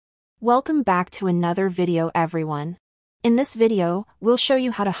Welcome back to another video, everyone. In this video, we'll show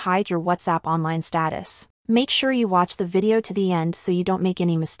you how to hide your WhatsApp online status. Make sure you watch the video to the end so you don't make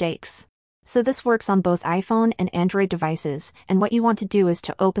any mistakes. So this works on both iPhone and Android devices, and what you want to do is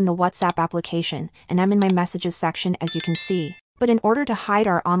to open the WhatsApp application, and I'm in my messages section as you can see. But in order to hide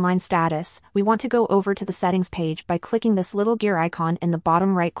our online status, we want to go over to the settings page by clicking this little gear icon in the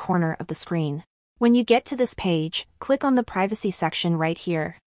bottom right corner of the screen. When you get to this page, click on the privacy section right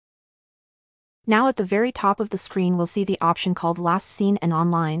here. Now at the very top of the screen we'll see the option called Last Seen and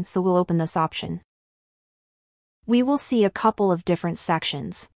Online, so we'll open this option. We will see a couple of different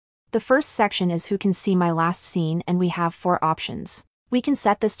sections. The first section is Who Can See My Last Seen, and we have 4 options. We can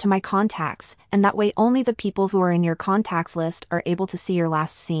set this to My Contacts, and that way only the people who are in your contacts list are able to see your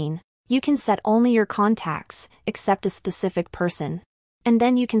last seen. You can set only your contacts, except a specific person. And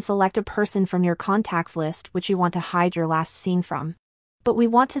then you can select a person from your contacts list which you want to hide your last seen from. But we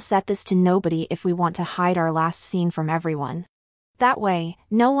want to set this to nobody if we want to hide our last seen from everyone. That way,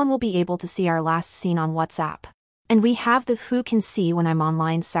 no one will be able to see our last seen on WhatsApp. And we have the Who Can See When I'm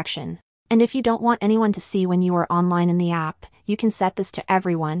Online section. And if you don't want anyone to see when you are online in the app, you can set this to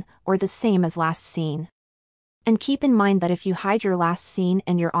everyone, or the same as last seen. And keep in mind that if you hide your last seen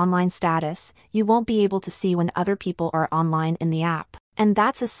and your online status, you won't be able to see when other people are online in the app. And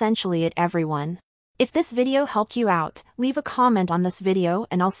that's essentially it, everyone. If this video helped you out, leave a comment on this video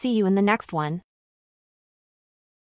and I'll see you in the next one.